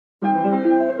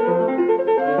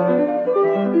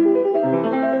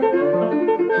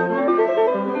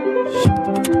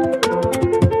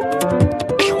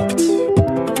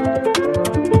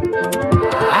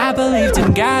I believed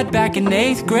in God back in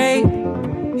 8th grade.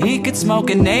 He could smoke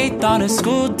an eighth on a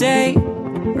school day.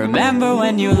 Remember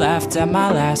when you laughed at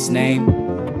my last name?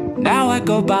 Now I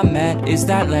go by Met, is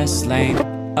that less lame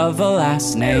of a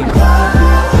last name?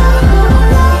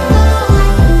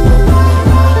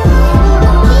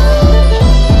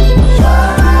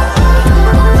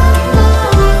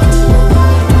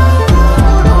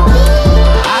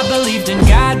 I believed in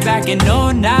God back in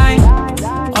 09.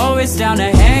 Always down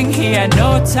to hang, he had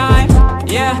no time.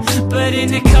 Yeah, but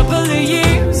in a couple of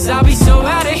years I'll be so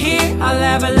out of here. I'll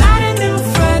have a lot of new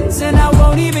friends and I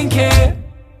won't even care.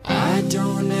 I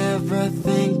don't ever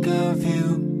think of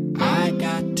you, I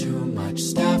got too much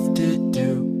stuff to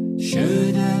do.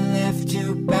 Should've left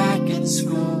you back in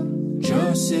school.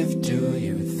 Joseph, do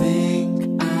you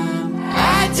think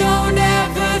I don't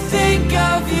ever think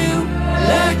of you.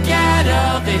 Look at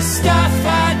all this stuff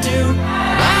I do.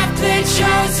 I played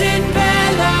shows in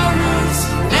Belarus.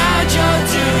 Now Joe,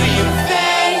 do you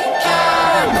think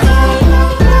I'm cool?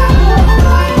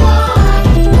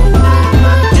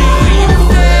 Do you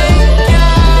think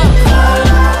I'm cool?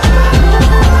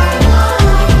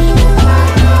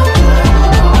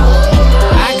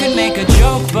 I could make a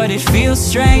joke but it feels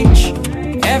strange.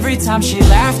 Every time she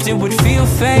laughed it would feel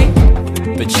fake.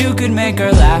 But you could make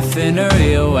her laugh in a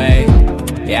real way.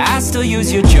 Yeah, I still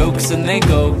use your jokes and they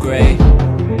go great.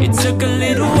 It took a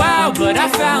little while, but I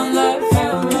found love.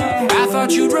 I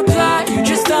thought you'd reply, you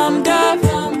just thumbed up.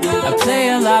 I play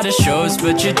a lot of shows,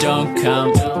 but you don't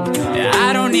come. Yeah,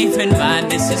 I don't even mind,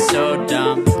 this is so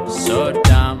dumb, so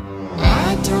dumb.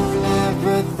 I don't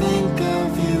ever think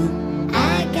of you,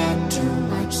 I got too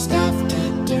much stuff to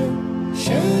do.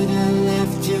 Should've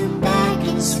left you back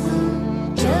in school.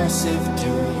 Joseph, do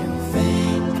you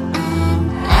think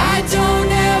I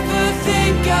don't ever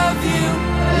think of you.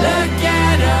 Look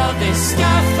at all this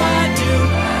stuff I do.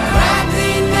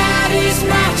 Probably not as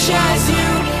much as you.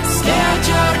 Still,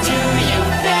 Joe, do you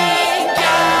think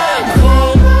I'm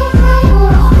cool?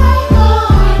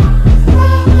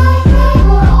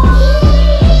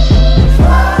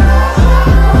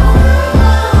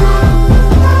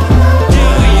 Do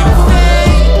you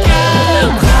think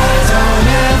I'm cool? Don't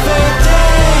ever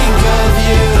think of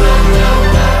you.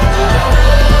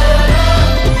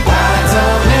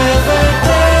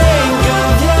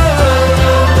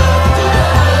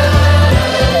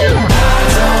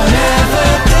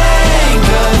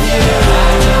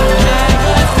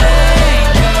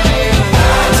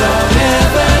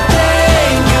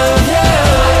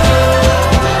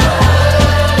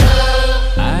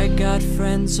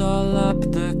 All up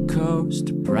the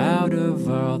coast, proud of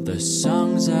all the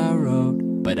songs I wrote.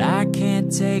 But I can't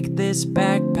take this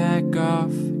backpack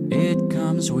off, it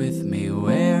comes with me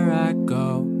where I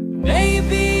go.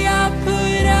 Maybe I'll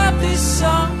put out this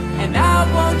song and I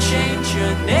won't change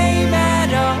your name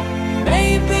at all.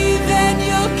 Maybe then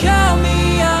you'll call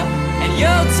me up and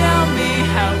you'll tell me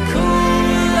how